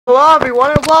Hello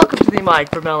everyone and welcome to the Mike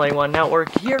from LA1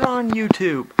 Network here on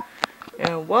YouTube.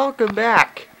 And welcome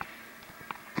back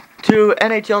to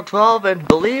NHL 12, and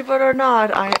believe it or not,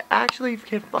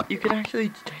 you can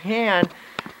actually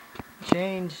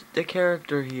change the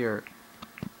character here.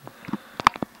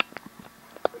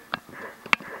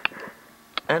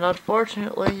 And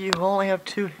unfortunately you only have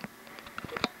two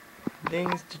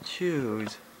things to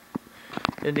choose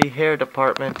in the hair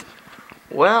department.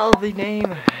 Well, the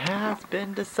name has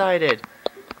been decided.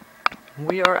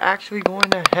 We are actually going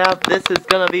to have, this is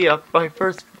going to be my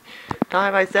first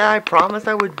time. I said I promised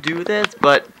I would do this,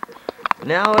 but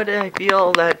now I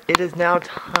feel that it is now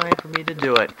time for me to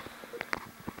do it.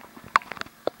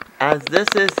 As this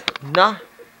is not...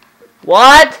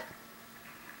 What?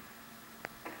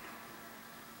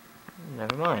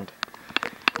 Never mind.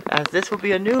 As this will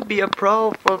be a new Be a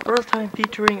Pro for the first time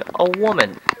featuring a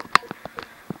woman.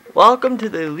 Welcome to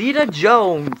the Lita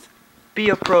Jones Be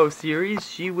a Pro series.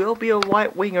 She will be a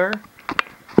white winger.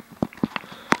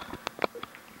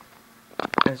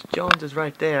 As Jones is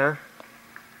right there.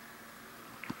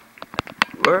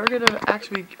 We're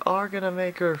gonna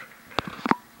make her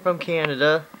from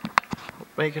Canada.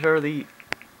 Making her the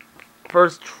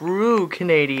first true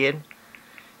Canadian.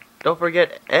 Don't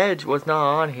forget, Edge was not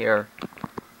on here.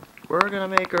 We're gonna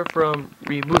make her from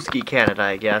Rimouski, Canada,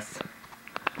 I guess.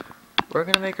 We're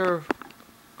gonna make her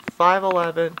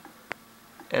 5'11",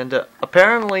 and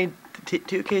apparently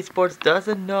 2K Sports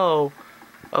doesn't know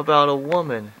about a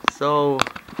woman, so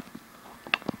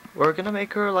we're gonna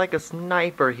make her like a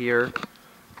sniper here.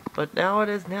 But now it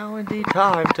is indeed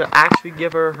time to actually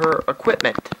give her her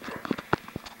equipment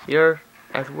here,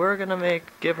 as we're gonna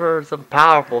give her some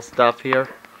powerful stuff here.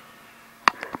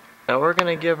 And we're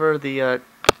gonna give her the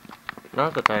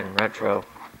not the Titan Retro,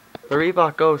 the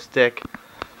Reebok Go stick.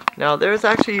 Now there's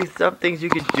actually some things you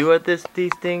can do with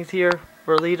these things here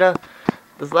for Lita.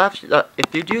 The slap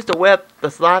if you use the whip, the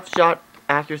slap shot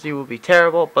accuracy will be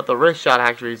terrible, but the wrist shot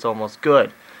accuracy is almost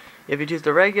good. If you choose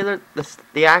the regular,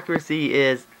 the accuracy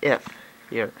is if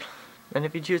here. And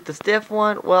if you choose the stiff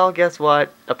one, well, guess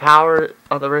what? The power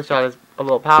of the wrist shot is a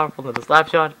little powerful than the slap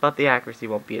shot, but the accuracy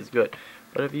won't be as good.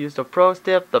 But if you use the Pro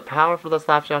Stiff, the power for the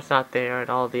slap shot's not there, and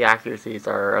all of the accuracies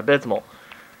are abysmal.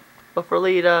 But for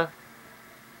Lita,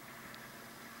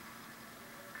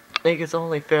 I think it's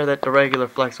only fair that the regular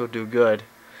flex will do good.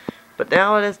 But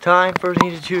now it is time for me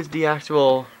to choose the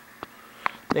actual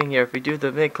thing here. If we do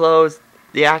the mid-close,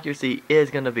 the accuracy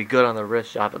is going to be good on the wrist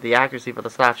shot, but the accuracy for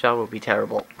the slap shot will be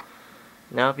terrible.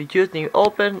 Now if you choose the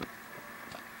open,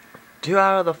 2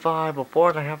 out of the 5 or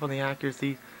 4.5 on the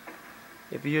accuracy.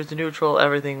 If you use the neutral,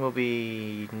 everything will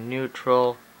be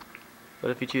neutral.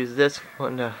 But if you choose this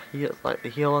one, the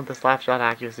heel and the slap shot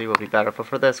accuracy will be better. But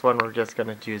for this one, we're just going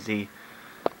to choose the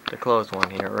closed one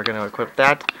here. We're going to equip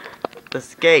that. The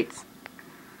skates.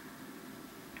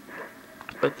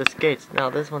 With the skates. Now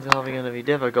this one's probably going to be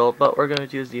difficult, but we're going to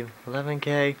choose the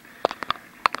 11K.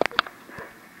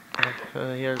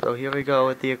 Here we go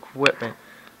with the equipment.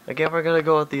 Again, we're going to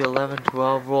go with the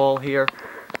 11-12 roll here.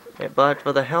 But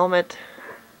for the helmet,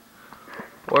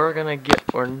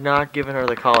 we're not giving her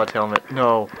the college helmet.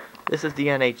 No, this is the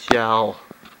NHL.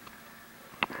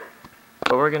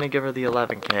 But we're going to give her the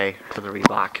 11K for the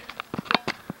Reebok.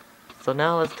 So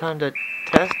now it's time to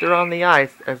test her on the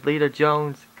ice as Lita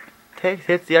Jones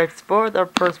hits the ice for their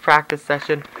first practice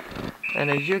session. And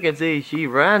as you can see, she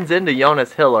runs into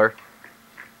Jonas Hiller.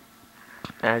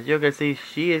 As you can see,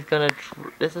 she is going to...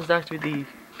 This is actually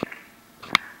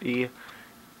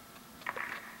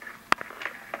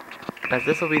as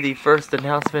this will be the first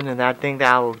announcement, and I think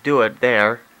that will do it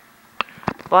there.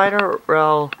 Fighter,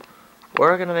 well,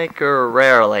 we're going to make her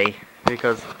rarely,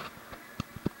 because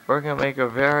we're going to make her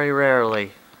very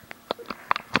rarely.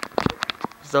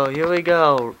 So here we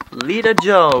go. Lita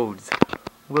Jones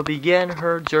will begin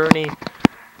her journey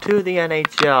to the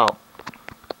NHL.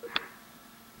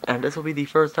 And this will be the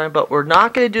first time, but we're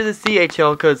not going to do the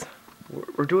CHL because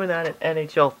we're doing that in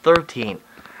NHL 13,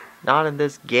 not in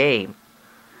this game.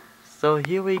 So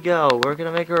here we go. We're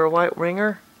going to make her a white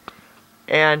ringer.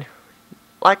 And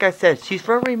like I said, she's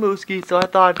from Rimouski, so I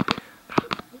thought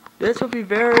this would be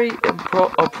very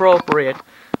appropriate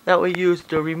that we use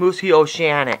the Rimouski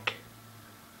Oceanic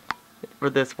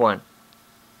for this one.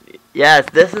 Yes,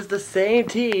 this is the same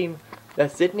team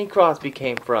that Sidney Crosby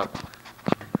came from.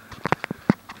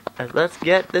 And let's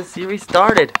get this series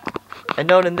started. And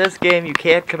note, in this game you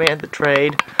can't command the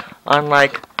trade,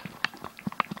 unlike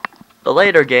the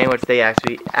later game, which they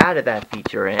actually added that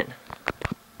feature in.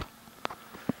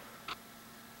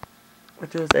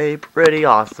 Which is a pretty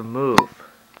awesome move.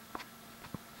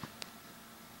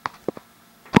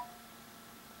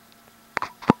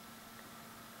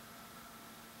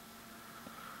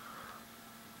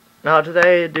 Now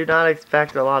today, do not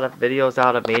expect a lot of videos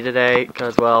out of me today,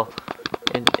 because, well,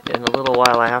 in a little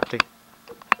while I have to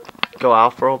go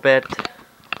out for a bit.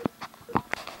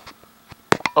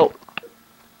 Oh.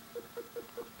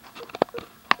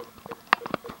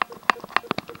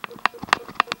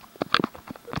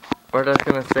 We're just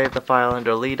gonna save the file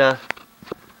under Lita.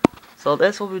 So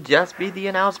this will just be the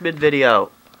announcement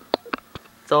video.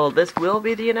 So this will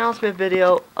be the announcement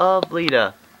video of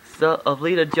Lita. Of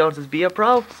Lita Jones's Be a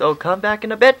Pro. So come back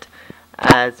in a bit.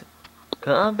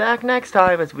 Come back next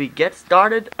time as we get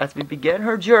started, as we begin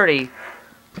her journey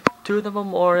to the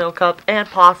Memorial Cup and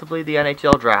possibly the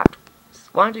NHL Draft.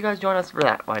 Why don't you guys join us for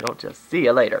that? Why don't just see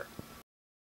you later.